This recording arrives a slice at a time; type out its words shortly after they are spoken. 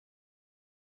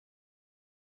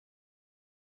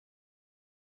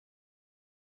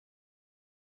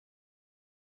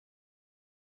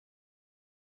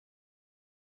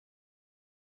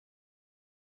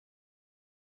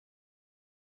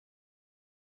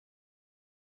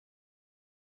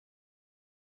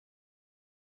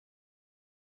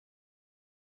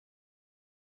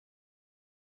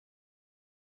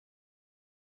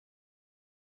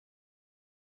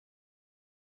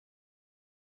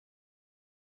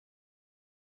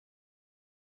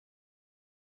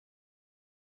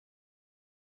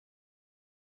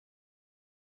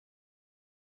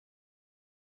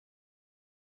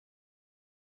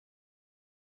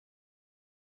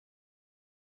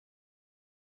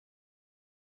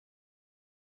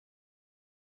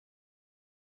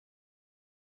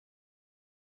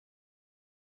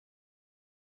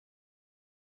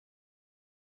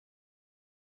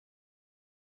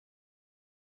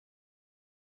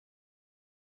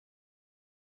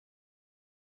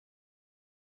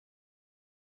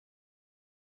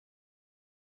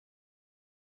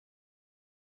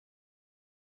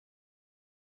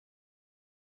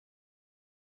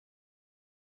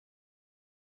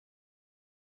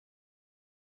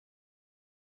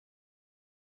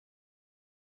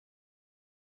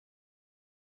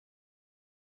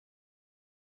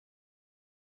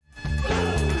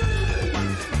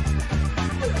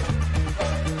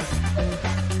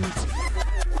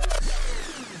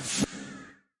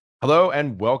Hello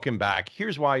and welcome back.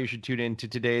 Here's why you should tune in to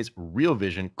today's Real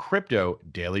Vision Crypto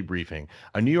Daily Briefing.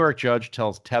 A New York judge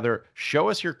tells Tether, "Show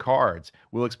us your cards."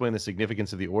 We'll explain the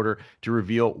significance of the order to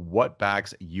reveal what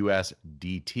backs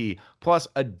USDT, plus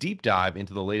a deep dive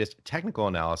into the latest technical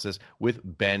analysis with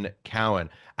Ben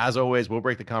Cowan. As always, we'll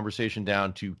break the conversation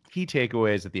down to key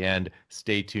takeaways at the end.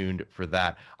 Stay tuned for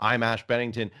that. I'm Ash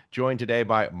Bennington, joined today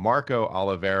by Marco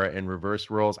Olivera in reverse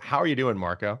roles. How are you doing,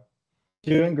 Marco?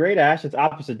 Doing great, Ash. It's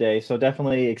opposite day, so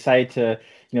definitely excited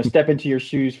to, step into your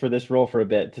shoes for this role for a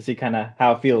bit to see kind of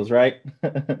how it feels, right?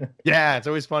 Yeah, it's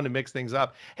always fun to mix things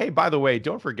up. Hey, by the way,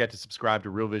 don't forget to subscribe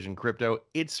to Real Vision Crypto.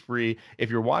 It's free.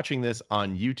 If you're watching this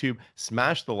on YouTube,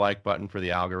 smash the like button for the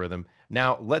algorithm.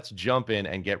 Now, let's jump in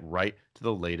and get right to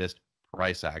the latest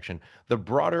price action. The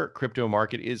broader crypto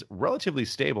market is relatively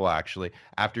stable, actually.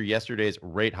 After yesterday's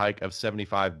rate hike of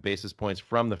 75 basis points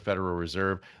from the Federal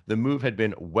Reserve, the move had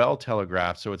been well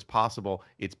telegraphed, so it's possible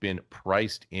it's been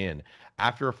priced in.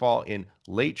 After a fall in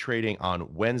late trading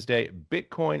on Wednesday,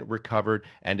 Bitcoin recovered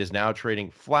and is now trading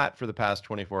flat for the past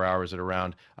 24 hours at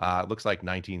around, looks like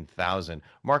 19,000.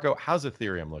 Marco, how's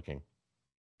Ethereum looking?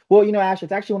 Well, Ash,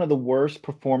 it's actually one of the worst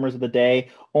performers of the day.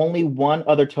 Only one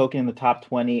other token in the top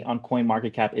 20 on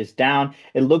CoinMarketCap is down.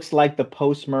 It looks like the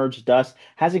post-merge dust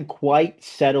hasn't quite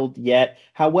settled yet.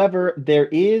 However, there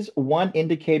is one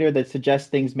indicator that suggests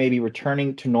things may be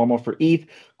returning to normal for ETH.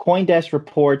 CoinDesk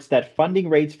reports that funding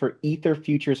rates for Ether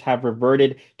futures have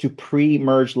reverted to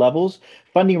pre-merge levels.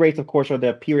 Funding rates, of course, are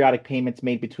the periodic payments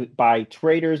made by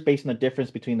traders based on the difference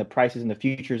between the prices in the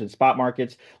futures and spot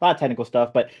markets. A lot of technical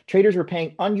stuff, but traders were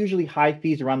paying unusually high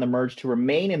fees around the merge to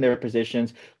remain in their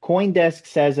positions. CoinDesk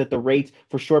says that the rates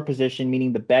for short position,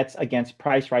 meaning the bets against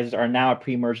price rises, are now at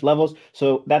pre-merge levels.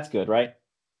 So that's good, right?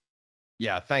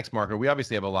 Yeah, thanks, Marco. We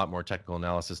obviously have a lot more technical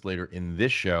analysis later in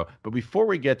this show. But before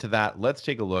we get to that, let's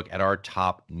take a look at our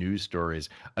top news stories.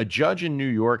 A judge in New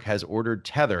York has ordered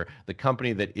Tether, the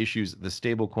company that issues the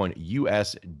stablecoin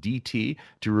USDT,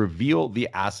 to reveal the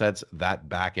assets that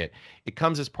back it. It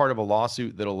comes as part of a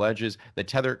lawsuit that alleges that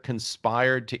Tether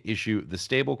conspired to issue the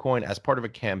stablecoin as part of a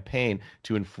campaign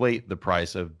to inflate the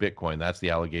price of Bitcoin. That's the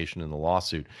allegation in the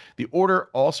lawsuit. The order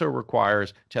also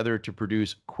requires Tether to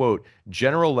produce, quote,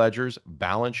 general ledgers,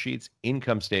 balance sheets,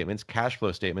 income statements, cash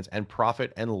flow statements, and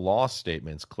profit and loss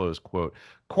statements, close quote.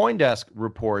 CoinDesk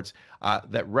reports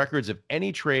that records of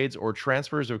any trades or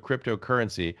transfers of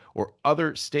cryptocurrency or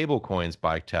other stablecoins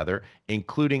by Tether,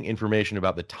 including information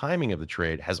about the timing of the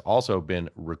trade, has also been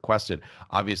requested.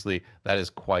 Obviously, that is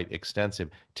quite extensive.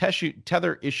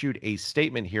 Tether issued a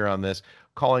statement here on this,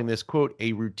 calling this, quote,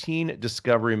 a routine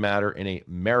discovery matter in a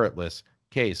meritless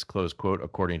case, close quote,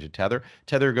 according to Tether.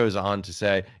 Tether goes on to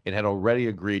say it had already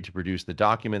agreed to produce the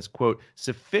documents, quote,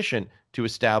 sufficient to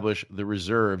establish the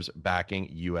reserves backing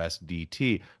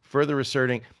USDT, further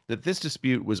asserting that this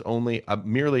dispute was only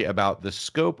merely about the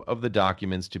scope of the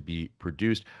documents to be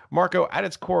produced. Marco, at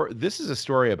its core, this is a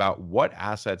story about what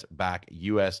assets back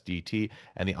USDT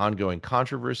and the ongoing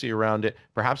controversy around it.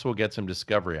 Perhaps we'll get some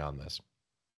discovery on this.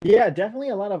 Yeah, definitely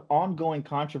a lot of ongoing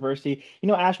controversy.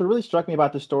 Ash, what really struck me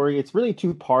about the story, it's really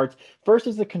two parts. First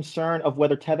is the concern of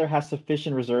whether Tether has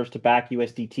sufficient reserves to back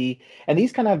USDT. And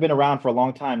these kind of have been around for a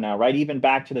long time now, right? Even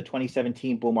back to the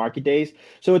 2017 bull market days.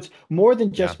 So it's more than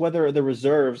Yeah. just whether the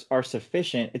reserves are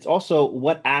sufficient, it's also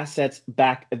what assets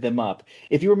back them up.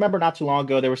 If you remember not too long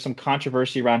ago, there was some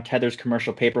controversy around Tether's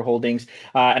commercial paper holdings.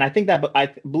 And I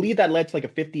believe that led to like a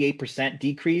 58%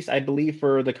 decrease, I believe,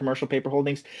 for the commercial paper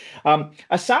holdings.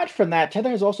 Aside from that, Tether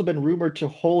has also been rumored to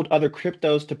hold other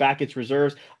cryptos to back its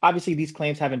reserves. Obviously, these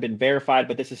claims haven't been verified,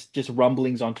 but this is just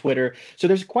rumblings on Twitter. So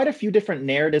there's quite a few different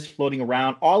narratives floating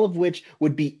around, all of which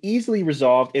would be easily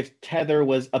resolved if Tether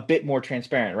was a bit more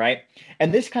transparent, right?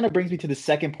 And this kind of brings me to the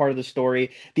second part of the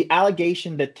story, the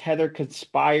allegation that Tether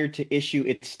conspired to issue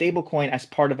its stablecoin as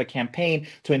part of a campaign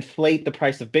to inflate the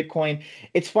price of Bitcoin.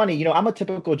 It's funny, I'm a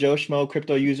typical Joe Schmo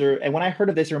crypto user, and when I heard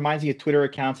of this, it reminds me of Twitter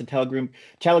accounts and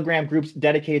Telegram groups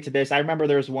dedicated to this. I remember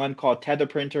there was one called Tether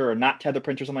Printer or Not Tether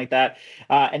Printer, something like that.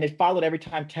 And it followed every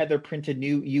time Tether printed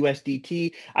new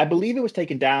USDT. I believe it was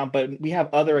taken down, but we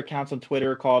have other accounts on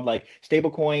Twitter called like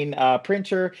Stablecoin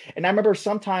Printer. And I remember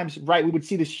sometimes, right, we would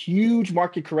see this huge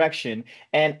market correction.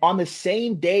 And on the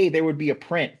same day, there would be a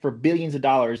print for billions of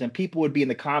dollars. And people would be in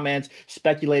the comments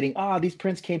speculating, these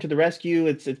prints came to the rescue.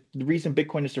 It's the reason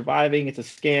Bitcoin is surviving. It's a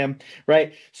scam,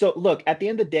 right? So look, at the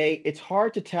end of the day, it's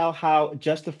hard to tell how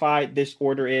justified this order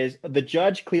order is. The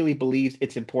judge clearly believes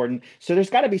it's important. So there's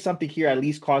got to be something here at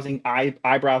least causing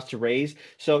eyebrows to raise.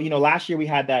 So, last year we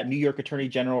had that New York Attorney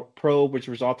General probe, which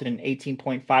resulted in an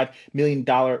 $18.5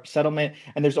 million settlement.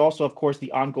 And there's also, of course,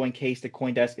 the ongoing case that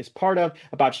CoinDesk is part of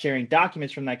about sharing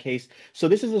documents from that case. So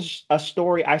this is a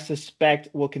story I suspect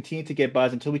will continue to get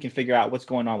buzz until we can figure out what's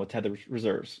going on with Tether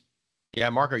reserves. Yeah,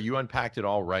 Marco, you unpacked it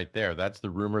all right there. That's the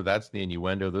rumor. That's the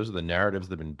innuendo. Those are the narratives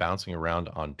that have been bouncing around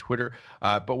on Twitter.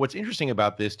 But what's interesting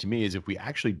about this to me is if we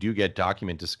actually do get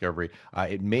document discovery,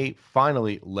 it may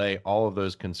finally lay all of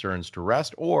those concerns to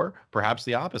rest, or perhaps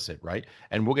the opposite, right?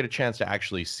 And we'll get a chance to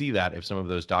actually see that if some of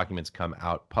those documents come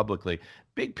out publicly.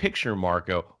 Big picture,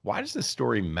 Marco, why does this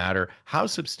story matter? How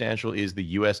substantial is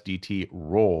the USDT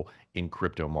role in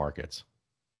crypto markets?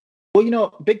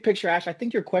 Well, big picture, Ash, I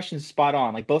think your question is spot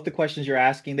on. Like both the questions you're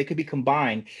asking, they could be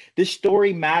combined. This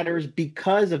story matters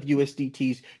because of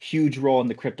USDT's huge role in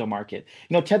the crypto market.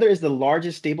 Tether is the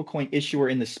largest stablecoin issuer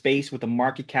in the space with a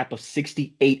market cap of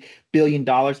 $68 billion.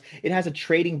 It has a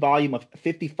trading volume of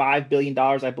 $55 billion,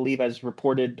 I believe, as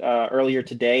reported earlier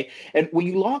today. And when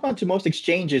you log on to most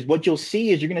exchanges, what you'll see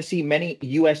is you're going to see many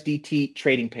USDT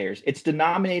trading pairs. It's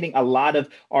denominating a lot of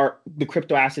the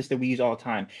crypto assets that we use all the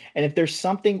time. And if there's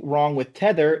something wrong with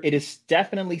Tether, it is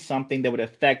definitely something that would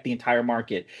affect the entire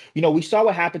market. We saw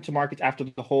what happened to markets after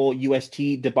the whole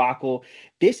UST debacle.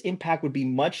 This impact would be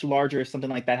much larger if something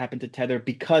like that happened to Tether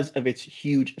because of its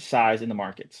huge size in the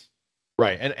markets.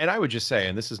 Right. And I would just say,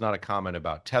 and this is not a comment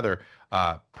about Tether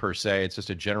per se, it's just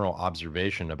a general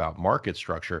observation about market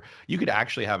structure. You could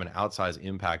actually have an outsized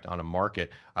impact on a market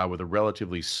with a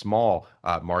relatively small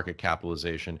market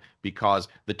capitalization, because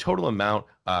the total amount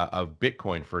of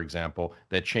Bitcoin, for example,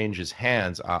 that changes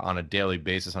hands on a daily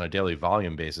basis, on a daily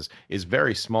volume basis, is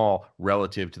very small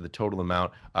relative to the total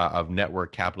amount of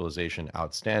network capitalization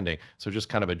outstanding. So just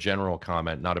kind of a general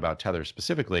comment, not about Tether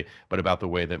specifically, but about the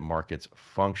way that markets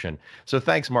function. So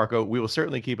thanks, Marco. We will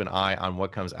certainly keep an eye on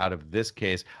what comes out of this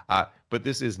case. But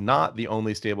this is not the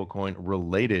only stablecoin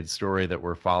related story that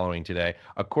we're following today.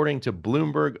 According to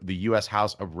Bloomberg, the U.S.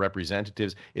 House of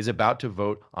Representatives is about to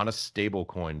vote on a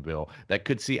stablecoin bill that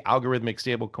could see algorithmic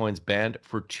stablecoins banned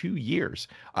for 2 years.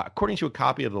 According to a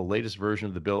copy of the latest version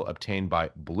of the bill obtained by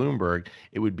Bloomberg,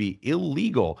 it would be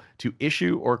illegal to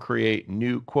issue or create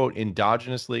new, quote,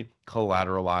 endogenously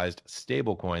collateralized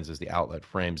stablecoins, as the outlet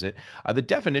frames it. The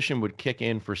definition would kick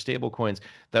in for stablecoins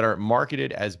that are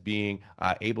marketed as being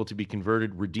able to be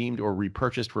converted, redeemed, or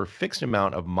repurchased for a fixed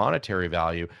amount of monetary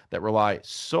value that rely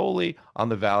solely on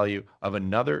the value of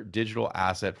another digital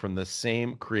asset from the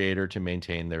same creator to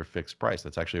maintain their fixed price.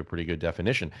 That's actually a pretty good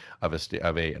definition of an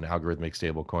algorithmic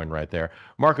stablecoin right there.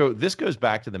 Marco, this goes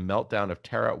back to the meltdown of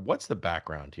Terra. What's the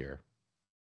background here?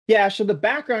 Yeah, so the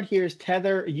background here is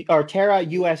Tether, or Terra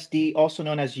USD, also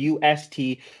known as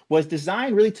UST, was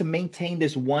designed really to maintain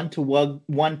this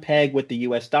one-to-one peg with the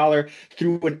US dollar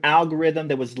through an algorithm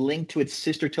that was linked to its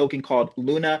sister token called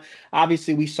Luna.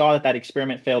 Obviously, we saw that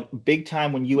experiment failed big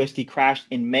time when USD crashed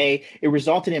in May. It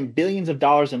resulted in billions of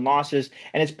dollars in losses,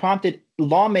 and it's prompted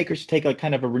lawmakers to take a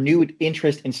kind of a renewed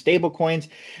interest in stablecoins.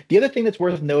 The other thing that's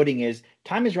worth noting is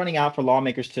time is running out for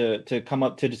lawmakers to come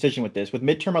up to a decision with this. With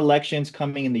midterm elections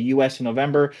coming in the U.S. in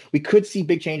November, we could see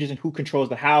big changes in who controls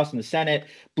the House and the Senate.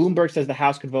 Bloomberg says the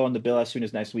House could vote on the bill as soon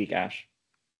as next week, Ash.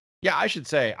 Yeah, I should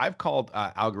say I've called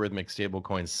algorithmic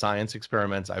stablecoins science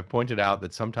experiments. I've pointed out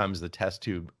that sometimes the test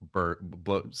tubes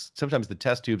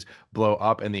blow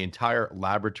up and the entire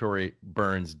laboratory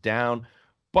burns down.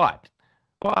 But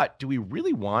do we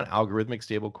really want algorithmic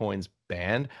stablecoins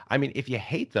banned? I mean, if you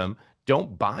hate them,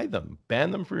 don't buy them.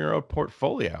 Ban them from your own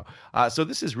portfolio. So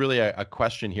this is really a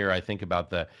question here, I think,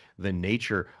 about the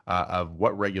nature of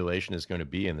what regulation is going to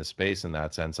be in the space in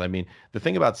that sense. I mean, the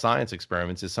thing about science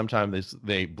experiments is sometimes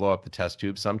they blow up the test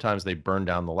tube, sometimes they burn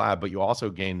down the lab, but you also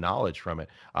gain knowledge from it.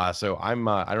 So I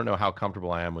don't know how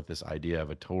comfortable I am with this idea of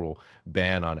a total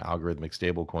ban on algorithmic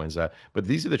stablecoins. But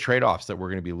these are the trade-offs that we're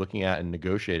going to be looking at and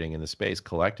negotiating in the space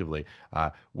collectively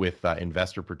with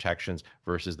investor protections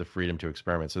versus the freedom to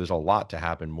experiment. So there's a lot to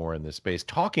happen more in this space.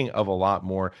 Talking of a lot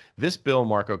more, this bill,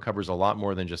 Marco, covers a lot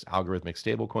more than just algorithmic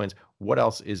stablecoins. What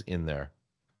else is in there?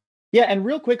 Yeah, and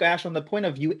real quick, Ash, on the point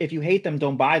of you, if you hate them,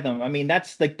 don't buy them. I mean,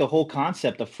 that's like the whole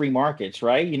concept of free markets,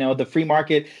 right? The free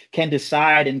market can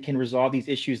decide and can resolve these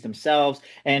issues themselves.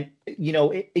 And,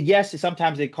 yes,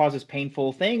 sometimes it causes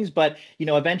painful things, but,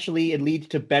 eventually it leads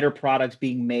to better products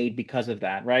being made because of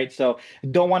that, right? So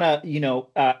don't want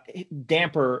to,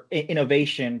 damper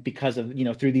innovation because of,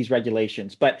 through these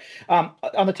regulations. But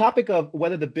on the topic of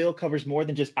whether the bill covers more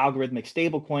than just algorithmic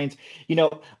stablecoins,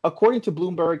 according to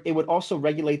Bloomberg, it would also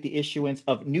regulate the issuance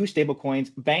of new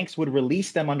stablecoins, banks would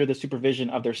release them under the supervision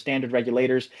of their standard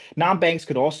regulators. Non-banks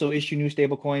could also issue new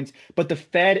stablecoins, but the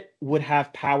Fed would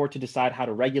have power to decide how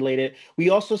to regulate it. We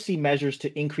also see measures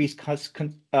to increase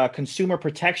consumer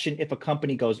protection if a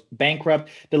company goes bankrupt.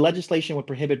 The legislation would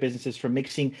prohibit businesses from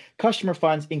mixing customer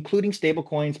funds, including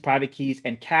stablecoins, private keys,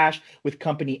 and cash with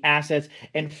company assets.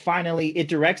 And finally, it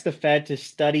directs the Fed to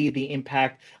study the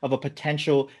impact of a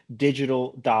potential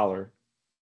digital dollar.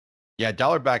 Yeah,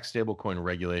 dollar-backed stablecoin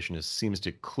regulation seems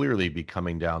to clearly be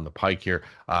coming down the pike here.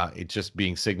 It's just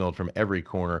being signaled from every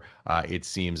corner, it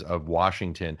seems, of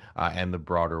Washington and the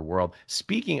broader world.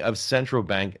 Speaking of central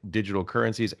bank digital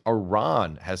currencies,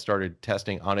 Iran has started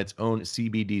testing on its own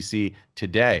CBDC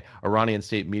today. Iranian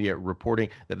state media reporting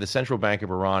that the Central Bank of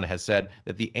Iran has said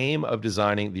that the aim of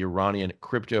designing the Iranian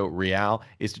crypto rial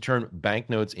is to turn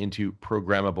banknotes into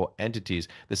programmable entities.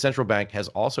 The central bank has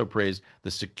also praised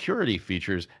the security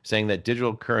features, saying that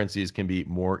digital currencies can be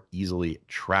more easily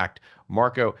tracked.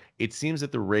 Marco, it seems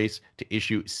that the race to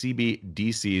issue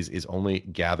CBDCs is only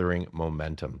gathering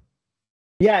momentum.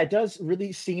 Yeah, it does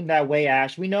really seem that way,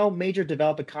 Ash. We know major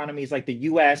developed economies like the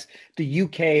US, the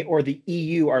UK, or the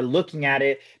EU are looking at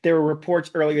it. There were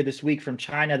reports earlier this week from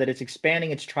China that it's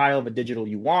expanding its trial of a digital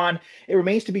yuan. It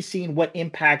remains to be seen what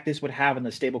impact this would have on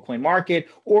the stablecoin market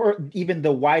or even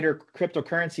the wider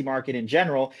cryptocurrency market in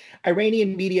general.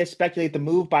 Iranian media speculate the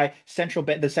move by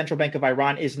the Central Bank of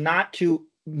Iran is not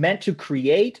meant to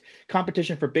create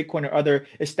competition for Bitcoin or other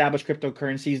established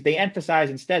cryptocurrencies. They emphasize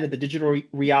instead that the digital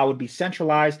rial would be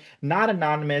centralized, not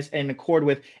anonymous, and in accord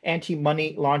with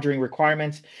anti-money laundering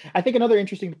requirements. I think another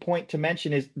interesting point to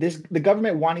mention is the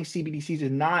government wanting CBDCs is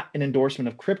not an endorsement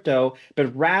of crypto,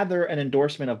 but rather an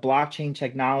endorsement of blockchain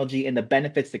technology and the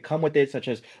benefits that come with it, such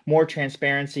as more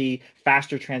transparency,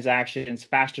 faster transactions,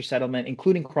 faster settlement,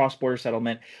 including cross-border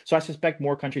settlement. So I suspect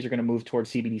more countries are going to move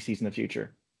towards CBDCs in the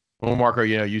future. Well, Marco,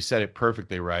 you said it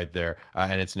perfectly right there.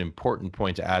 And it's an important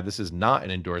point to add. This is not an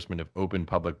endorsement of open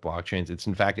public blockchains. It's,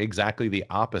 in fact, exactly the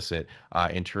opposite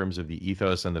in terms of the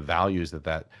ethos and the values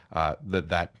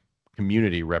that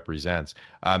community represents.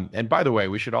 And by the way,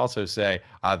 we should also say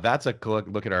that's a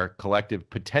look at our collective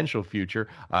potential future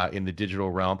in the digital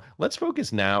realm. Let's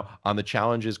focus now on the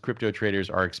challenges crypto traders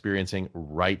are experiencing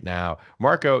right now.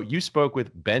 Marco, you spoke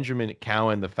with Benjamin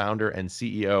Cowan, the founder and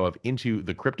CEO of Into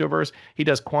the Cryptoverse. He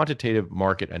does quantitative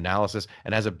market analysis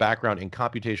and has a background in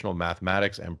computational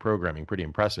mathematics and programming. Pretty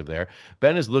impressive there.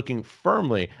 Ben is looking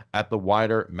firmly at the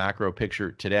wider macro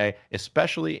picture today,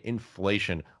 especially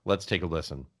inflation. Let's take a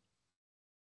listen.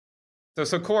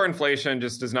 So core inflation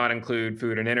just does not include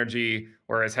food and energy,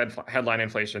 whereas headline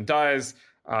inflation does.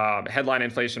 Headline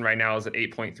inflation right now is at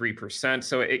 8.3%.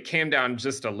 So it came down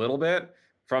just a little bit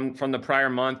from the prior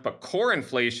month, but core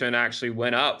inflation actually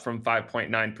went up from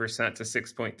 5.9% to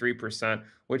 6.3%,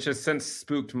 which has since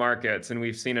spooked markets. And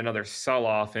we've seen another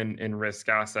sell-off in risk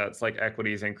assets like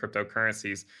equities and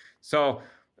cryptocurrencies. So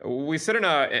we sit in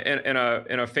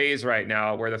a phase right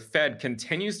now where the Fed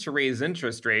continues to raise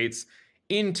interest rates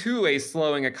into a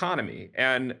slowing economy.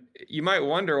 And you might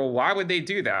wonder, well, why would they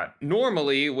do that?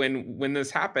 Normally, when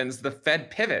this happens, the Fed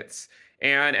pivots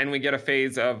and we get a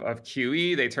phase of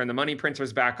QE. They turn the money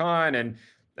printers back on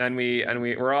and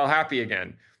we're all happy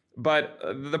again. But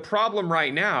the problem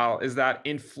right now is that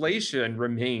inflation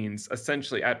remains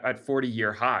essentially at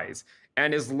 40-year highs.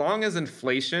 And as long as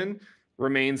inflation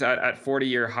remains at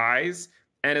 40-year highs,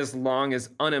 and as long as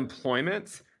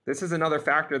unemployment, this is another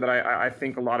factor that I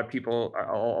think a lot of people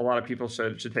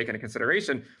should take into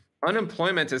consideration.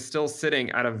 Unemployment is still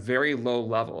sitting at a very low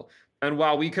level. And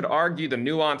while we could argue the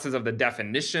nuances of the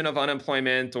definition of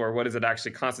unemployment or what does it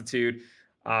actually constitute,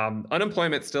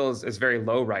 unemployment still is very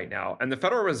low right now. And the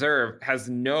Federal Reserve has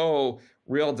no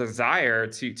real desire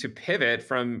to pivot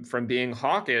from being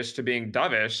hawkish to being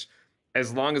dovish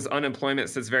as long as unemployment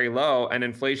sits very low and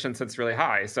inflation sits really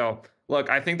high. So look,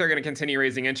 I think they're going to continue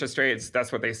raising interest rates.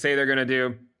 That's what they say they're going to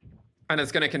do. And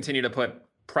it's going to continue to put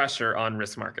pressure on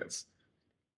risk markets.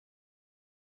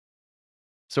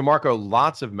 So, Marco,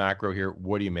 lots of macro here.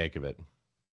 What do you make of it?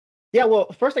 Yeah,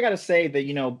 well, first I got to say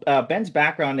that, Ben's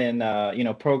background in,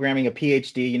 programming, a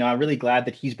PhD, I'm really glad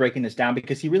that he's breaking this down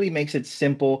because he really makes it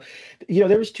simple.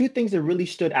 There was two things that really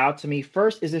stood out to me.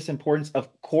 First is this importance of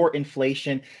core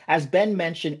inflation. As Ben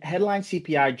mentioned, headline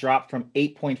CPI dropped from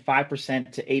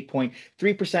 8.5% to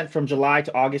 8.3% from July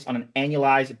to August on an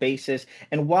annualized basis.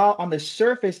 And while on the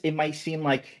surface, it might seem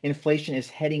like inflation is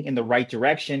heading in the right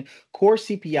direction, core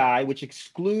CPI, which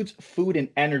excludes food and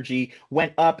energy,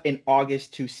 went up in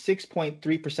August to 6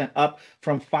 6.3% up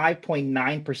from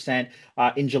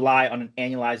 5.9% in July on an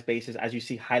annualized basis, as you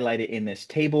see highlighted in this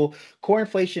table. Core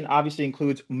inflation obviously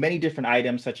includes many different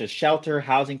items such as shelter,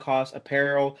 housing costs,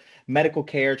 apparel, medical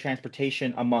care,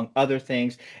 transportation, among other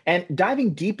things. And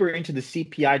diving deeper into the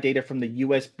CPI data from the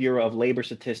US Bureau of Labor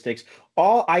Statistics,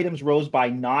 all items rose by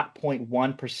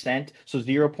 0.1%, so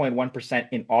 0.1%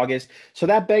 in August. So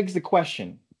that begs the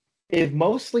question, if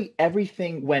mostly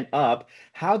everything went up,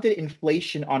 how did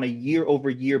inflation on a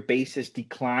year-over-year basis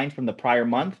decline from the prior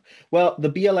month? Well, the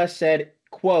BLS said,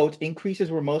 quote, increases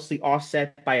were mostly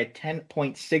offset by a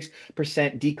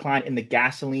 10.6% decline in the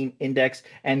gasoline index,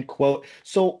 end quote.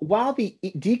 So while the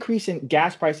decrease in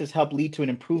gas prices helped lead to an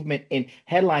improvement in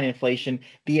headline inflation,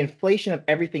 the inflation of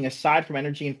everything aside from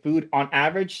energy and food on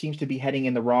average seems to be heading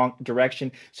in the wrong direction.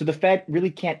 So the Fed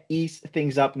really can't ease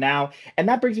things up now. And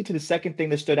that brings me to the second thing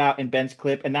that stood out in Ben's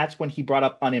clip, and that's when he brought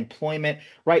up unemployment,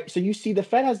 right? So you see the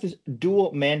Fed has this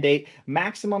dual mandate,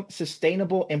 maximum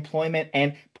sustainable employment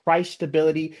and price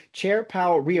stability. Chair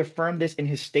Powell reaffirmed this in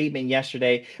his statement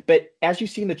yesterday. But as you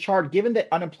see in the chart, given that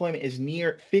unemployment is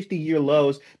near 50-year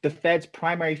lows, the Fed's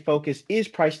primary focus is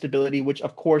price stability, which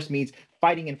of course means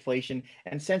fighting inflation.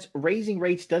 And since raising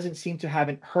rates doesn't seem to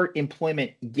have hurt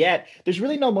employment yet, there's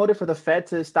really no motive for the Fed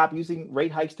to stop using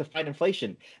rate hikes to fight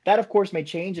inflation. That, of course, may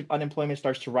change if unemployment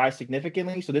starts to rise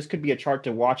significantly. So this could be a chart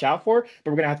to watch out for,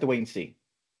 but we're going to have to wait and see.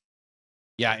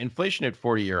 Yeah, inflation at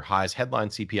 40-year highs. Headline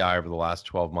CPI over the last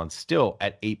 12 months still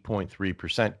at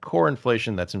 8.3%. Core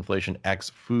inflation, that's inflation ex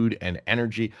food and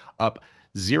energy, up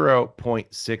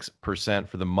 0.6%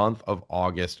 for the month of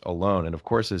August alone. And of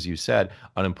course, as you said,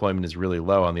 unemployment is really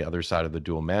low on the other side of the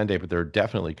dual mandate, but there are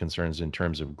definitely concerns in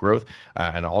terms of growth.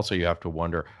 And also you have to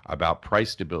wonder about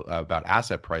price stability, about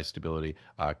asset price stability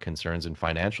concerns and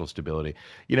financial stability.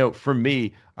 You know, for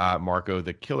me, Marco,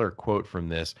 the killer quote from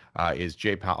this is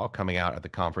Jay Powell coming out at the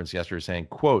conference yesterday saying,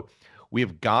 quote, "We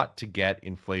have got to get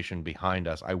inflation behind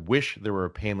us. I wish there were a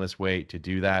painless way to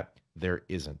do that. There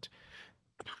isn't."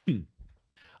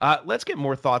 Let's get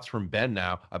more thoughts from Ben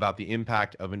now about the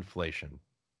impact of inflation.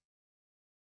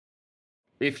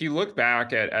 If you look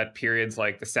back at periods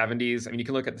like the 70s, I mean, you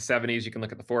can look at the 70s, you can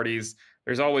look at the 40s.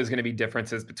 There's always going to be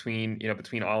differences between,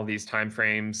 between all of these time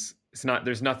frames.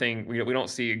 There's nothing, we don't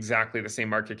see exactly the same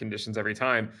market conditions every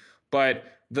time. But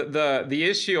the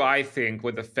issue, I think,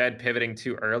 with the Fed pivoting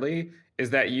too early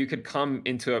is that you could come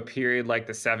into a period like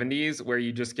the 70s where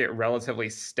you just get into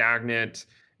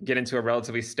a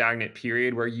relatively stagnant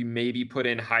period where you maybe put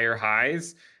in higher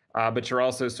highs, but you're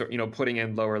also putting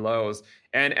in lower lows.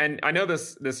 And I know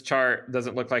this chart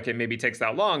doesn't look like it maybe takes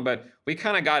that long, but we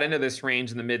kind of got into this range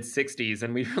in the mid 60s,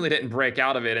 and we really didn't break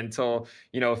out of it until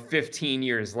 15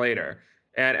 years later.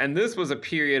 And this was a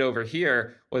period over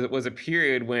here was a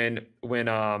period when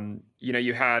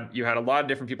you had a lot of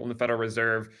different people in the Federal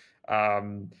Reserve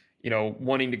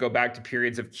wanting to go back to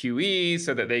periods of QE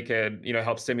so that they could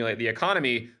help stimulate the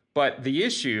economy. But the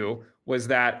issue was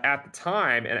that at the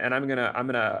time, and I'm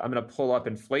gonna pull up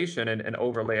inflation and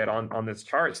overlay it on this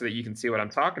chart so that you can see what I'm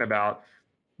talking about.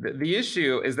 The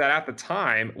issue is that at the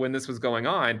time when this was going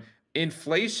on,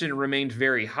 inflation remained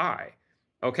very high.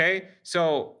 Okay,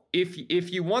 so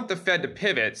if you want the Fed to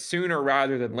pivot sooner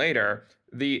rather than later,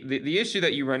 the issue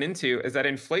that you run into is that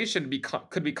inflation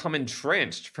could become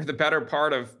entrenched for the better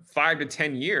part of 5 to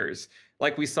 10 years,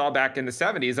 like we saw back in the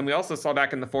 70s, and we also saw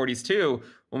back in the 40s too,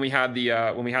 when we had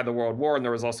the World War, and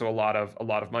there was also a lot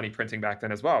of money printing back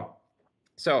then as well.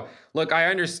 So look, I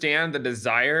understand the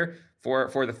desire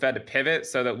for the Fed to pivot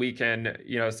so that we can,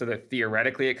 so that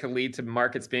theoretically it could lead to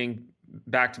markets being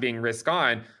back to being risk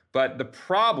on. But the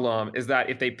problem is that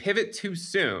if they pivot too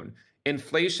soon,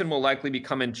 inflation will likely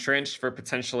become entrenched for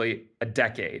potentially a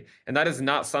decade. And that is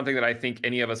not something that I think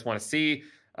any of us want to see.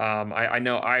 I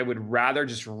know I would rather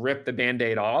just rip the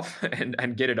Band-Aid off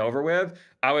and get it over with.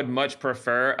 I would much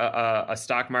prefer a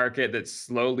stock market that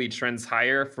slowly trends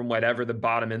higher from whatever the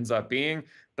bottom ends up being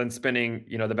than spending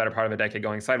the better part of a decade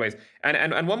going sideways.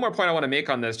 And one more point I want to make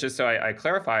on this, just so I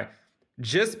clarify,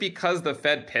 just because the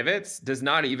Fed pivots does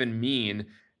not even mean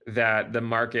that the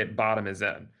market bottom is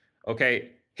in.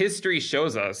 Okay, history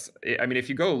shows us, I mean, if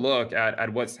you go look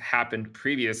at what's happened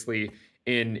previously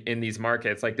in these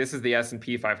markets, like this is the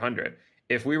S&P 500.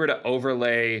 If we were to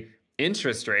overlay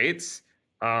interest rates,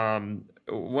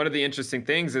 one of the interesting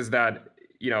things is that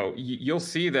you'll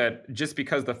see that just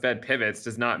because the Fed pivots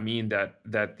does not mean that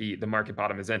the market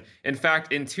bottom is in. In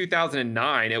fact, in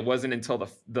 2009, it wasn't until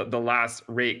the last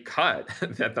rate cut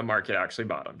that the market actually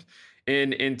bottomed.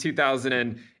 In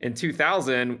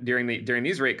 2000 during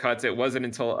these rate cuts, it wasn't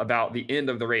until about the end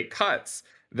of the rate cuts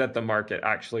that the market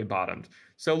actually bottomed.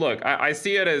 So look, I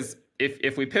see it as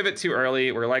if we pivot too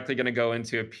early, we're likely going to go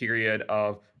into a period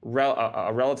of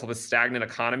a relatively stagnant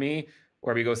economy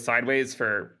where we go sideways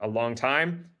for a long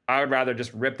time. I would rather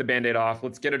just rip the Band-Aid off.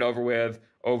 Let's get it over with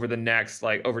over the next,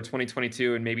 like over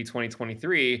 2022 and maybe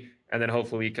 2023, and then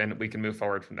hopefully we can move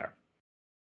forward from there.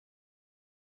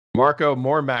 Marco,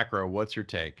 more macro. What's your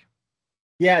take?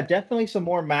 Yeah, definitely some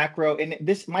more macro. And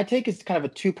my take is kind of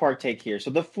a two-part take here.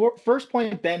 So the first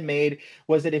point Ben made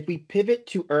was that if we pivot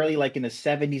too early, like in the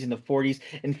 70s and the 40s,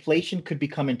 inflation could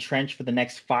become entrenched for the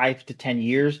next 5 to 10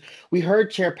 years. We heard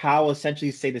Chair Powell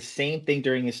essentially say the same thing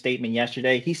during his statement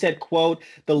yesterday. He said, quote,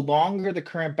 "The longer the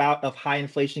current bout of high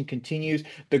inflation continues,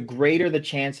 the greater the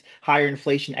chance higher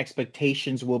inflation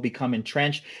expectations will become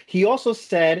entrenched." He also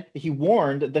said, he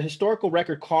warned, the historical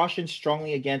record cautions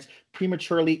strongly against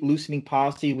prematurely loosening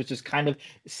policy, which is kind of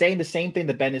saying the same thing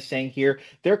that Ben is saying here.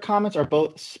 Their comments are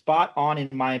both spot on, in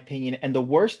my opinion. And the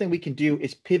worst thing we can do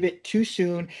is pivot too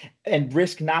soon and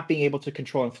risk not being able to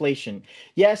control inflation.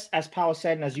 Yes, as Powell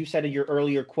said, and as you said in your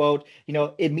earlier quote,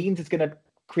 it means it's going to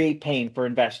create pain for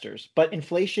investors. But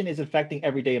inflation is affecting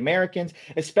everyday Americans,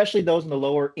 especially those in the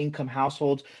lower income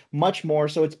households, much more.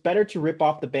 So it's better to rip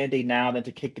off the Band-Aid now than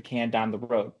to kick the can down the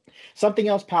road. Something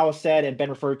else Powell said and Ben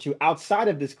referred to outside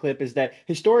of this clip is that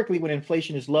historically, when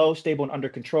inflation is low, stable, and under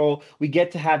control, we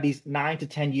get to have these 9 to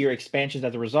 10 year expansions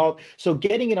as a result. So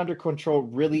getting it under control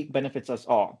really benefits us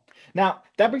all. Now,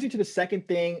 that brings me to the second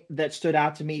thing that stood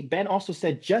out to me. Ben also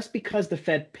said just because the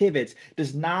Fed pivots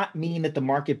does not mean that the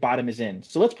market bottom is in.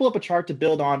 So let's pull up a chart to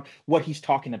build on what he's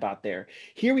talking about there.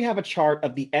 Here we have a chart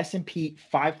of the S&P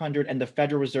 500 and the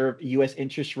Federal Reserve U.S.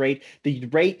 interest rate. The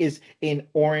rate is in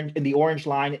orange, in the orange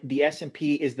line. The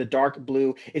S&P is the dark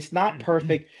blue. It's not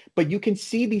perfect, but you can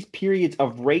see these periods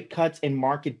of rate cuts and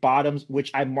market bottoms, which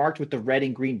I marked with the red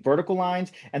and green vertical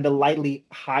lines and the lightly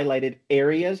highlighted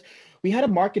areas. We had a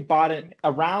market bottom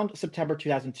around September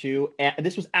 2002, and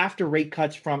this was after rate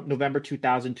cuts from November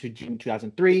 2000 to June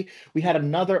 2003. We had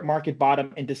another market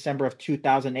bottom in December of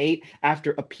 2008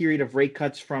 after a period of rate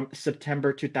cuts from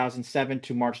September 2007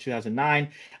 to March 2009.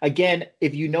 Again,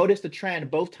 if you notice the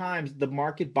trend, both times the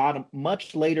market bottom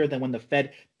much later than when the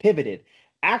Fed pivoted,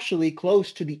 actually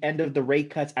close to the end of the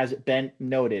rate cuts, as Ben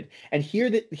noted. And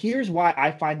here's why I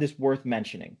find this worth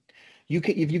mentioning.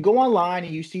 If you go online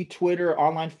and you see Twitter,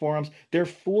 online forums, they're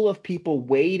full of people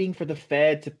waiting for the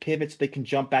Fed to pivot so they can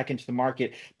jump back into the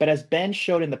market. But as Ben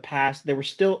showed in the past, there were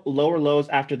still lower lows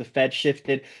after the Fed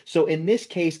shifted. So in this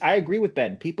case, I agree with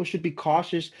Ben. People should be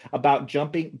cautious about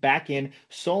jumping back in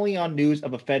solely on news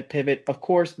of a Fed pivot. Of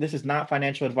course, this is not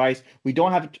financial advice. We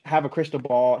don't have a crystal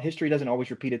ball. History doesn't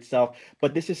always repeat itself,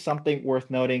 but this is something worth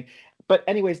noting. But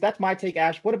anyways, that's my take,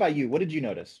 Ash. What about you? What did you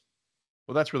notice?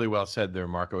 Well, that's really well said there,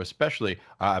 Marco, especially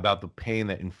about the pain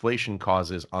that inflation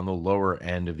causes on the lower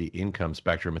end of the income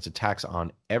spectrum. It's a tax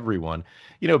on everyone.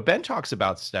 Ben talks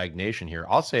about stagnation here.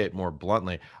 I'll say it more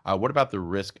bluntly. What about the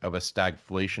risk of a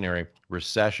stagflationary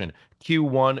recession?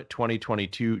 Q1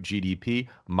 2022 GDP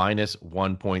minus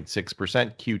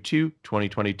 1.6%, Q2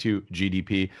 2022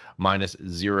 GDP minus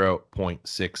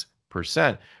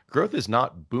 0.6%. Growth is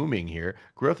not booming here.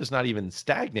 Growth is not even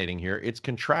stagnating here. It's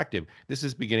contractive. This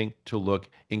is beginning to look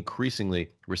increasingly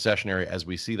recessionary as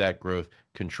we see that growth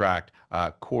contract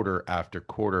quarter after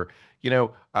quarter.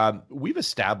 We've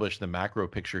established the macro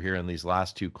picture here in these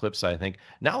last two clips, I think.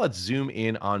 Now let's zoom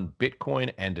in on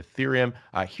Bitcoin and Ethereum.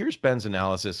 Here's Ben's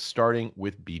analysis, starting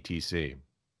with BTC.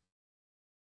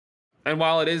 And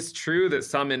while it is true that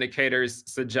some indicators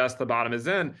suggest the bottom is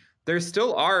in, there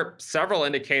still are several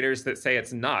indicators that say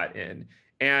it's not in.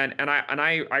 And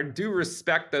I do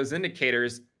respect those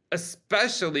indicators,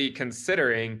 especially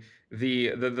considering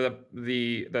the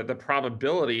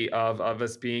probability of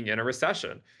us being in a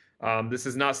recession. This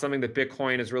is not something that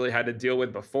Bitcoin has really had to deal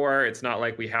with before. It's not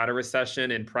like we had a recession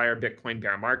in prior Bitcoin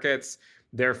bear markets.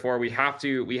 Therefore, we have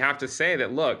to say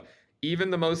that, look,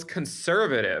 even the most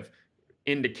conservative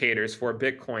indicators for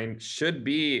Bitcoin should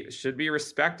be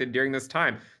respected during this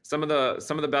time. Some of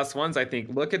the best ones, I think,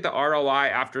 look at the ROI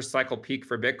after cycle peak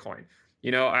for Bitcoin.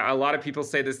 A lot of people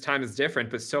say this time is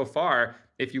different, but so far,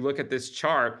 if you look at this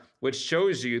chart, which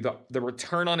shows you the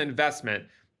return on investment,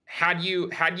 had you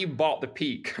bought the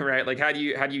peak, right? Like had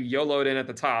you YOLO'd in at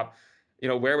the top,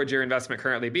 where would your investment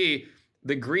currently be?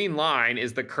 The green line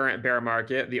is the current bear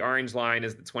market. The orange line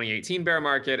is the 2018 bear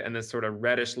market. And this sort of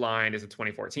reddish line is the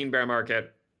 2014 bear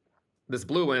market. This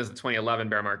blue one is the 2011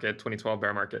 bear market, 2012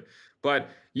 bear market.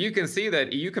 But you can see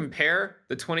that you compare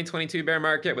the 2022 bear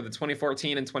market with the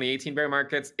 2014 and 2018 bear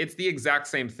markets, it's the exact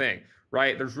same thing.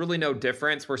 right? There's really no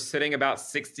difference. We're sitting about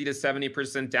 60 to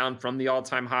 70% down from the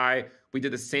all-time high. We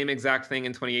did the same exact thing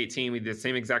in 2018. We did the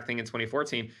same exact thing in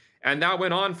 2014. And that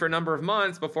went on for a number of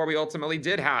months before we ultimately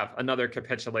did have another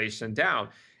capitulation down.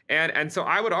 And so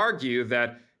I would argue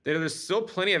that there's still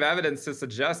plenty of evidence to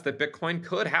suggest that Bitcoin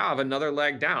could have another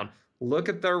leg down. Look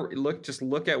at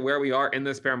where we are in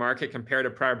this bear market compared to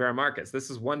prior bear markets.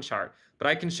 This is one chart, but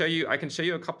I can show you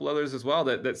a couple others as well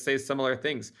that say similar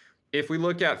things. If we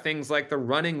look at things like the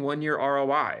running 1-year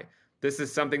ROI, this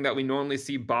is something that we normally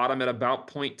see bottom at about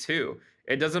 0.2.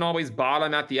 It doesn't always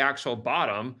bottom at the actual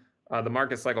bottom, the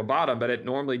market cycle bottom, but it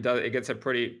normally does. It gets it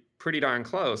pretty darn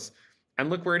close. And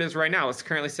look where it is right now. It's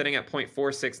currently sitting at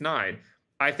 0.469.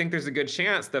 I think there's a good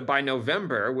chance that by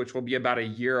November, which will be about a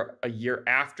year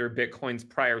after Bitcoin's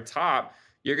prior top,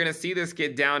 you're going to see this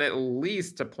get down at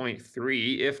least to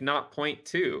 0.3, if not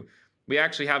 0.2. We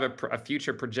actually have a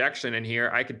future projection in here.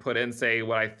 I could put in, say,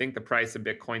 what I think the price of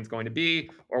Bitcoin is going to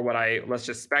be, or let's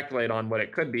just speculate on what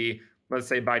it could be. Let's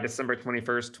say by December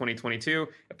 21st, 2022,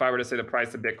 if I were to say the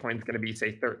price of Bitcoin is going to be,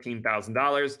 say,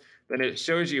 $13,000, then it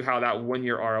shows you how that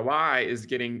 1-year ROI is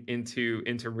getting into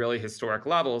really historic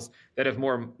levels that have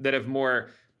more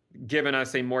given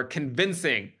us a more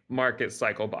convincing market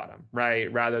cycle bottom,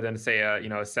 right? Rather than say a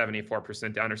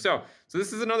 74% down or so. So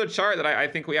this is another chart that I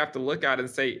think we have to look at and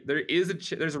say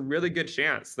there's a really good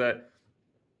chance that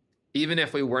even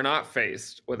if we were not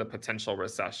faced with a potential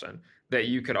recession, that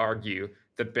you could argue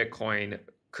that Bitcoin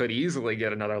could easily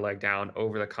get another leg down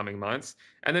over the coming months.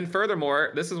 And then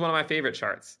furthermore, this is one of my favorite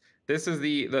charts. This is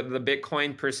the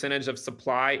Bitcoin percentage of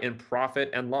supply in profit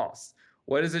and loss.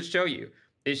 What does it show you?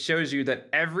 It shows you that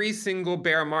every single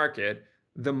bear market,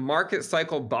 the market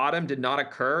cycle bottom did not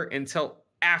occur until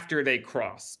after they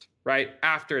crossed, right?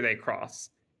 After they cross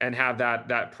and have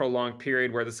that prolonged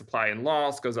period where the supply and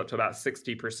loss goes up to about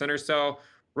 60% or so.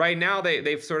 Right now,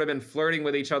 they've sort of been flirting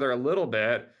with each other a little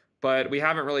bit, but we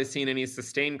haven't really seen any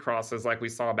sustained crosses like we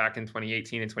saw back in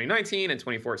 2018 and 2019 and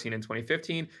 2014 and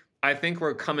 2015. I think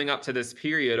we're coming up to this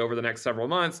period over the next several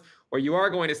months where you are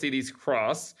going to see these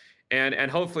cross,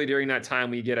 and hopefully during that time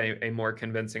we get a more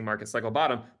convincing market cycle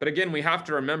bottom. But again, we have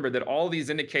to remember that all these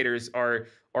indicators are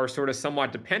sort of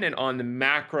somewhat dependent on the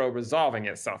macro resolving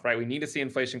itself, right? We need to see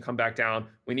inflation come back down.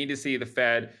 We need to see the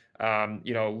Fed,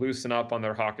 loosen up on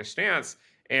their hawkish stance.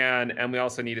 And we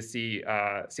also need to see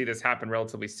this happen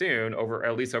relatively soon,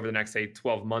 at least over the next, say,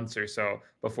 12 months or so,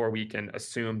 before we can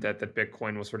assume that the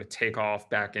Bitcoin will sort of take off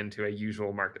back into a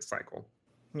usual market cycle.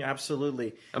 Yeah,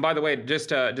 absolutely. And by the way,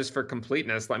 just for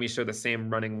completeness, let me show the same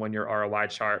running 1-year ROI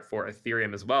chart for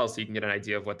Ethereum as well, so you can get an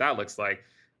idea of what that looks like.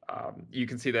 You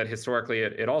can see that historically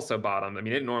it also bottomed. I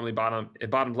mean, it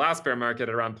bottomed last bear market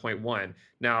at around 0.1.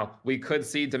 Now, we could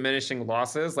see diminishing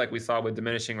losses like we saw with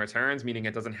diminishing returns, meaning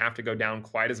it doesn't have to go down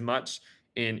quite as much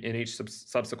in each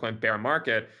subsequent bear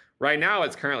market. Right now,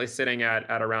 it's currently sitting at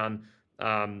around, the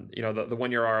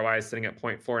 1-year ROI is sitting at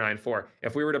 0.494.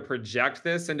 If we were to project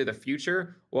this into the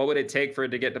future, what would it take for it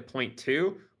to get to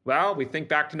 0.2? Well, we think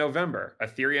back to November.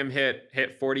 Ethereum hit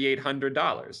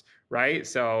 $4,800, right?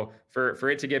 So for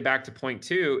it to get back to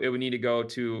 0.2, it would need to go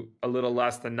to a little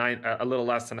less than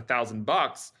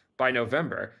 $1,000 by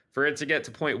November. For it to get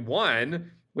to 0.1,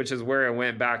 which is where it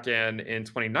went back in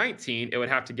 2019, it would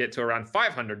have to get to around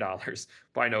 $500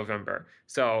 by November.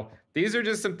 So these are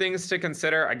just some things to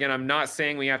consider. Again, I'm not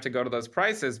saying we have to go to those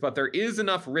prices, but there is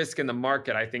enough risk in the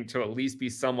market, I think, to at least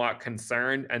be somewhat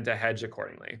concerned and to hedge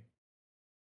accordingly.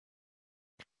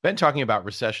 Ben talking about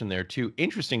recession there too.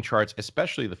 Interesting charts,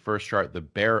 especially the first chart, the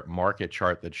bear market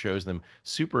chart that shows them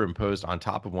superimposed on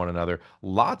top of one another.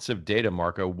 Lots of data,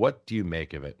 Marco. What do you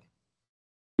make of it?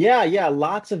 Yeah,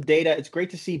 lots of data. It's great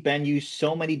to see Ben use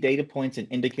so many data points and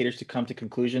indicators to come to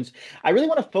conclusions. I really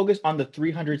want to focus on the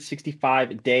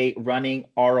 365-day running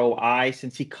ROI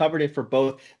since he covered it for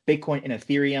both Bitcoin and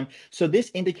Ethereum. So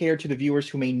this indicator, to the viewers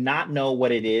who may not know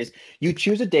what it is, you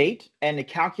choose a date and it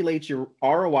calculates your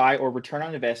ROI or return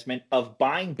on investment of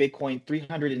buying Bitcoin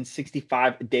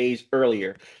 365 days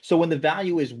earlier. So when the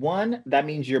value is 1, that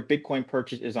means your Bitcoin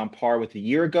purchase is on par with a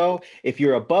year ago. If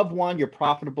you're above 1, you're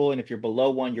profitable. And if you're below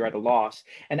 1, you're at a loss.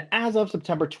 And as of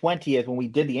September 20th, when we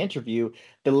did the interview,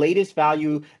 the latest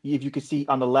value, if you could see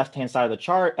on the left-hand side of the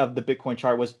chart of the Bitcoin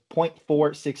chart, was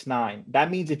 0.469. That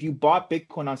means if you bought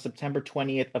Bitcoin on September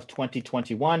 20th of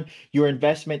 2021, your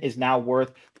investment is now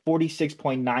worth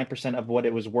 46.9% of what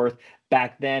it was worth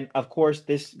back then. Of course,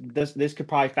 this could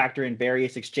probably factor in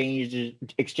various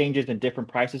exchanges and different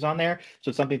prices on there. So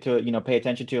it's something to pay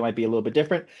attention to. It might be a little bit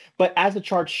different. But as the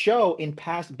charts show, in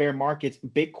past bear markets,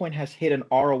 Bitcoin has hit an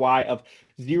ROI of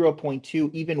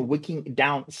 0.2, even wicking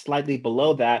down slightly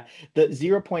below that. The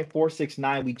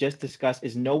 0.469 we just discussed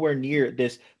is nowhere near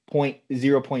this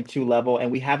 0.2 level,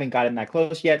 and we haven't gotten that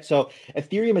close yet. So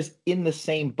Ethereum is in the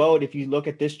same boat. If you look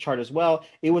at this chart as well,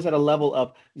 it was at a level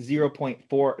of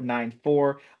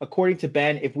 0.494. According to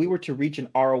Ben, if we were to reach an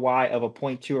ROI of a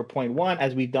 0.2 or 0.1,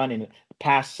 as we've done in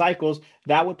past cycles,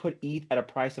 that would put ETH at a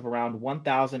price of around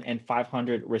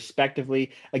 1,500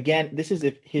 respectively. Again, this is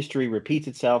if history repeats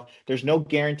itself. There's no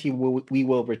guarantee we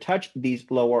will retouch these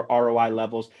lower ROI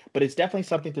levels, but it's definitely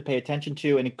something to pay attention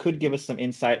to, and it could give us some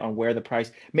insight on where the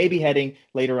price may be heading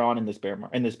later on in this bear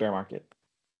market.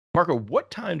 Marco,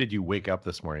 what time did you wake up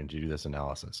this morning to do this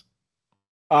analysis?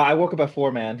 I woke up at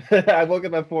 4, man. I woke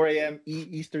up at 4 a.m.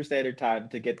 Eastern Standard Time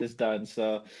to get this done.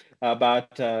 So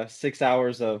about 6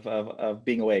 hours of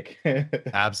being awake.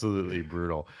 Absolutely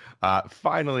brutal.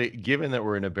 Finally, given that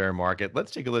we're in a bear market,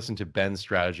 let's take a listen to Ben's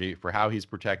strategy for how he's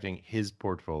protecting his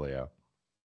portfolio.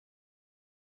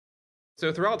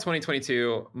 So throughout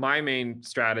 2022, my main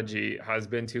strategy has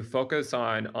been to focus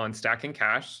on stacking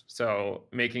cash. So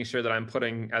making sure that I'm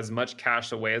putting as much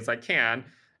cash away as I can.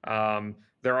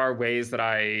 There are ways that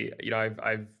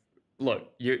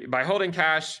by holding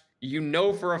cash,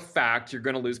 for a fact you're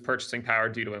going to lose purchasing power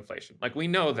due to inflation. Like, we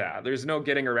know that. There's no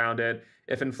getting around it.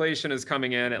 If inflation is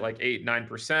coming in at like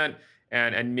 8-9%,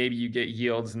 and maybe you get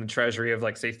yields in the treasury of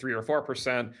like, say, 3 or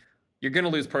 4%, you're going to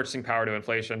lose purchasing power to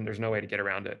inflation. There's no way to get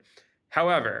around it.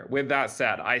 However, with that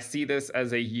said, I see this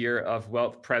as a year of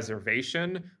wealth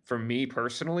preservation for me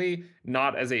personally,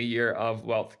 not as a year of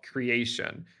wealth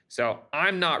creation. So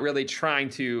I'm not really trying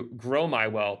to grow my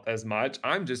wealth as much.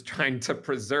 I'm just trying to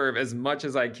preserve as much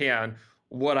as I can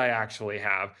what I actually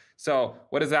have. So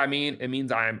what does that mean? It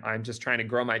means I'm just trying to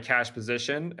grow my cash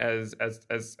position as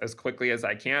quickly as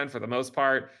I can for the most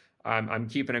part. I'm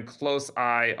keeping a close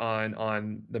eye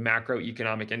on the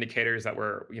macroeconomic indicators that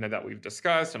we've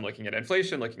discussed. I'm looking at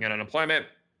inflation, looking at unemployment,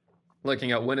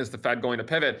 looking at when is the Fed going to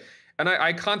pivot. And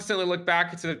I constantly look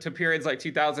back to periods like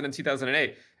 2000 and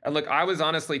 2008. And look, I was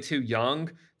honestly too young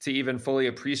to even fully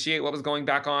appreciate what was going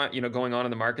on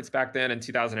in the markets back then. In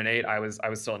 2008, I was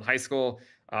still in high school.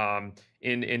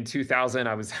 In 2000,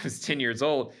 I was 10 years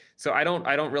old. So I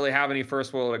don't really have any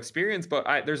first world experience,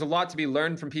 but there's a lot to be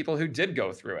learned from people who did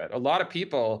go through it. A lot of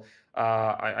people,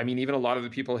 even a lot of the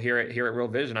people here at Real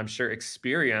Vision, I'm sure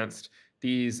experienced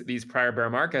these prior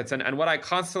bear markets. And what I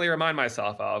constantly remind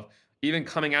myself of, even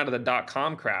coming out of the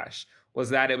dot-com crash, was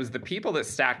that it was the people that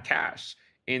stacked cash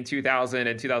in 2000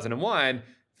 and 2001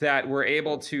 that were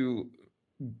able to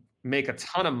make a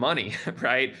ton of money,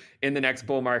 right, in the next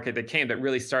bull market that came, that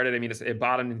really started. It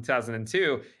bottomed in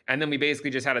 2002, and then we basically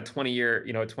just had a 20-year,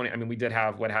 we did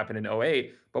have what happened in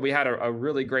 2008, but we had a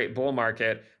really great bull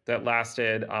market that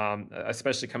lasted,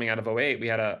 especially coming out of 2008, we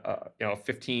had a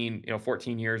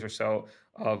 14 years or so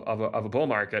of a bull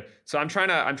market. So I'm trying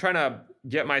to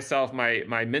get myself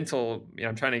my mental,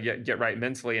 I'm trying to get right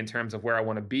mentally in terms of where I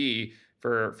want to be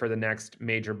for the next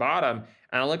major bottom.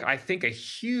 And look, I think a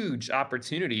huge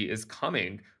opportunity is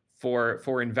coming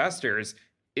for investors,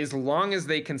 as long as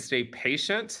they can stay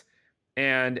patient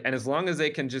and as long as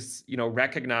they can just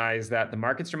recognize that the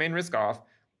markets remain risk off,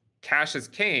 cash is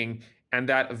king, and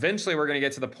that eventually we're going to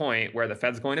get to the point where the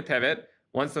Fed's going to pivot.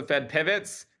 Once the Fed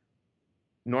pivots,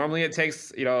 normally it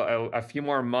takes a few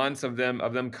more months of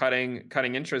them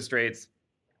cutting interest rates,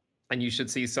 and you should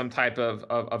see some type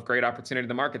of great opportunity in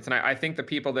the markets. And I think the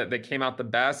people that came out the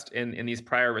best in these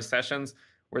prior recessions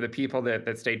were the people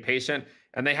that stayed patient,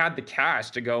 and they had the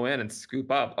cash to go in and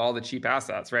scoop up all the cheap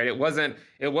assets, right? It wasn't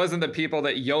the people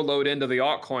that YOLO'd into the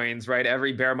altcoins, right?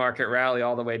 Every bear market rally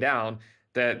all the way down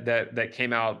that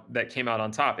came out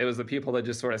on top. It was the people that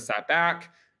just sort of sat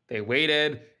back, they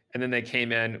waited, and then they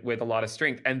came in with a lot of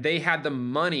strength, and they had the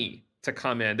money to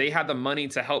come in. They had the money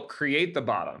to help create the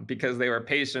bottom because they were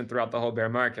patient throughout the whole bear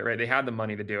market, right? They had the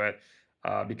money to do it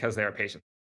because they were patient.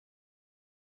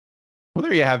 Well,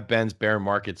 there you have Ben's bear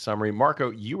market summary. Marco,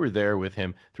 you were there with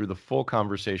him through the full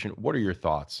conversation. What are your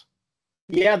thoughts?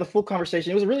 Yeah, the full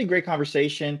conversation. It was a really great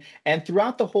conversation. And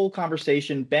throughout the whole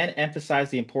conversation, Ben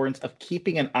emphasized the importance of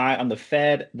keeping an eye on the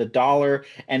Fed, the dollar,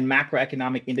 and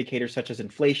macroeconomic indicators such as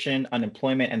inflation,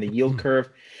 unemployment, and the yield curve.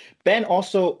 Ben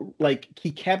also,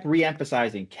 he kept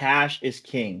re-emphasizing cash is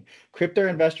king. Crypto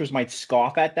investors might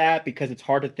scoff at that because it's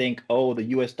hard to think, oh, the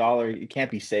US dollar, it can't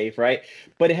be safe, right?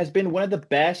 But it has been one of the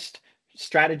best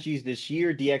strategies this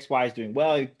year. DXY is doing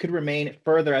well. It could remain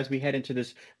further as we head into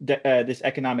this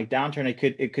economic downturn.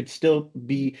 It could still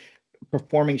be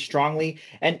performing strongly.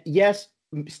 And yes,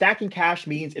 stacking cash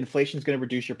means inflation is going to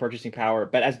reduce your purchasing power.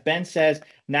 But as Ben says,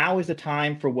 now is the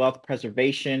time for wealth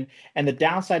preservation. And the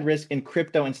downside risk in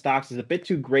crypto and stocks is a bit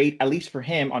too great, at least for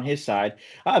him on his side.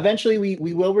 Eventually,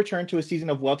 we will return to a season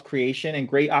of wealth creation, and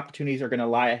great opportunities are going to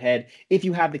lie ahead if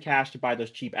you have the cash to buy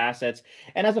those cheap assets.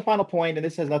 And as a final point, and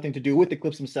this has nothing to do with the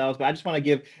clips themselves, but I just want to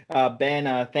give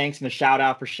Ben thanks and a shout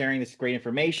out for sharing this great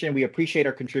information. We appreciate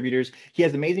our contributors. He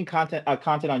has amazing content on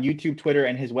YouTube, Twitter,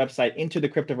 and his website,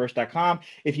 intothecryptoverse.com.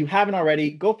 If you haven't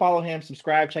already, go follow him,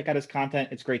 subscribe, check out his content.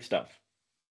 It's great stuff.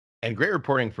 And great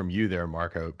reporting from you there,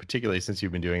 Marco, particularly since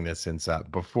you've been doing this since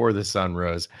before the sun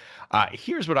rose.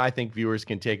 Here's what I think viewers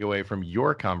can take away from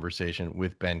your conversation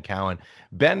with Ben Cowan.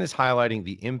 Ben is highlighting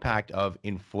the impact of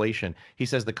inflation. He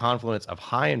says the confluence of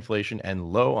high inflation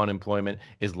and low unemployment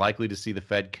is likely to see the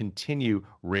Fed continue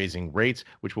raising rates,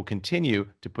 which will continue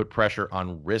to put pressure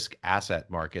on risk asset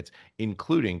markets,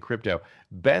 including crypto.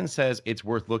 Ben says it's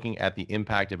worth looking at the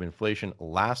impact of inflation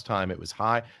last time it was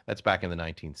high. That's back in the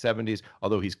 1970s,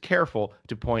 although he's careful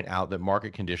to point out that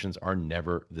market conditions are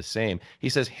never the same. He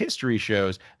says history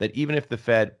shows that even if the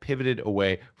Fed pivoted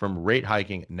away from rate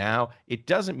hiking now, it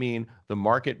doesn't mean the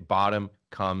market bottom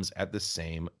comes at the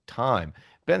same time.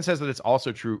 Ben says that it's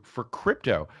also true for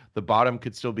crypto. The bottom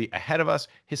could still be ahead of us.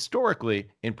 Historically,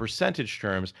 in percentage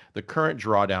terms, the current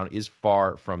drawdown is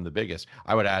far from the biggest.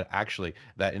 I would add, actually,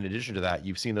 that in addition to that,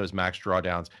 you've seen those max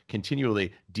drawdowns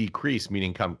continually decrease,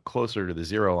 meaning come closer to the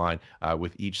zero line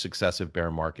with each successive bear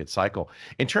market cycle.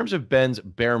 In terms of Ben's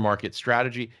bear market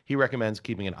strategy, he recommends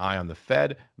keeping an eye on the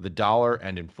Fed, the dollar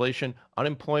and inflation,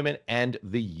 unemployment, and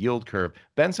the yield curve.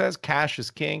 Ben says cash is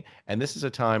king, and this is a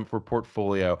time for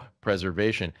portfolio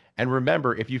preservation. And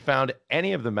remember, if you found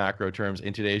any of the macro terms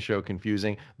in today's show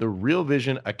confusing, the Real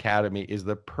Vision Academy is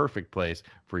the perfect place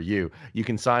for you. You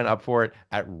can sign up for it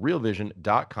at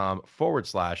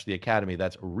realvision.com/the academy.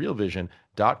 That's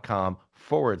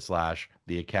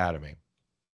realvision.com/the academy.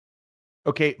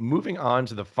 Okay, moving on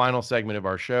to the final segment of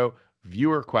our show,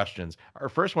 viewer questions. Our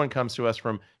first one comes to us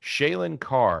from Shaylin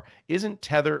Carr. Isn't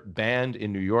Tether banned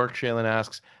in New York? Shaylin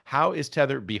asks, how is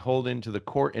Tether beholden to the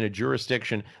court in a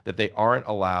jurisdiction that they aren't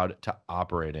allowed to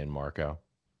operate in, Marco?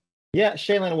 Yeah,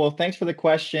 Shaylin, well, thanks for the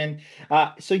question.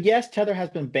 So yes, Tether has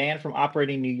been banned from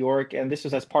operating in New York, and this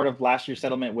was as part of last year's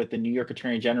settlement with the New York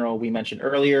Attorney General we mentioned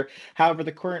earlier. However,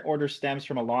 the current order stems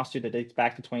from a lawsuit that dates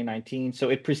back to 2019, so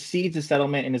it precedes the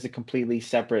settlement and is a completely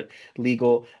separate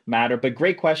legal matter. But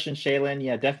great question, Shaylin.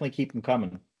 Yeah, definitely keep them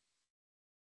coming.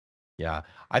 Yeah,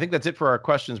 I think that's it for our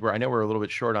questions, where I know we're a little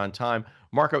bit short on time.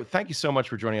 Marco, thank you so much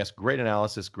for joining us. Great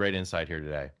analysis, great insight here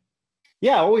today.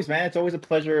 Yeah, always, man. It's always a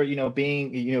pleasure,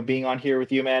 being on here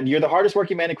with you, man. You're the hardest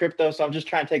working man in crypto, so I'm just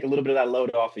trying to take a little bit of that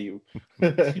load off of you.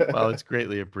 Well, it's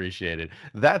greatly appreciated.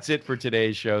 That's it for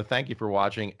today's show. Thank you for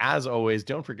watching. As always,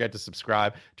 don't forget to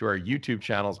subscribe to our YouTube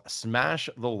channels, smash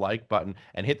the like button,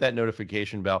 and hit that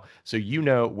notification bell so you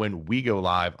know when we go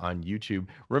live on YouTube.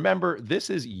 Remember,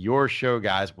 this is your show,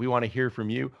 guys. We want to hear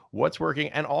from you, what's working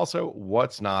and also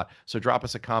what's not. So drop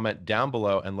us a comment down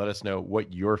below and let us know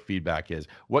what your feedback is.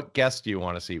 What guests do you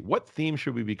want to see? What theme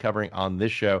should we be covering on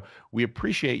this show? We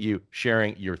appreciate you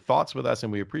sharing your thoughts with us,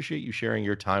 and we appreciate you sharing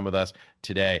your time with us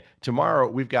today. Tomorrow,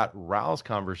 we've got Raul's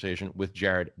conversation with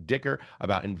Jared Dicker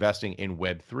about investing in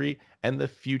Web3 and the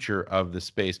future of the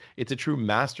space. It's a true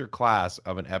masterclass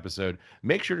of an episode.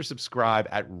 Make sure to subscribe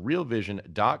at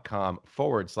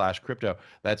realvision.com/crypto.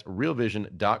 That's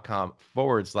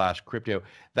realvision.com/crypto.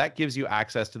 That gives you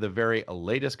access to the very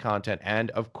latest content,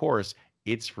 and of course,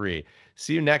 it's free.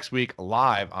 See you next week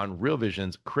live on Real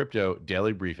Vision's Crypto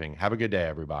Daily Briefing. Have a good day,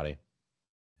 everybody.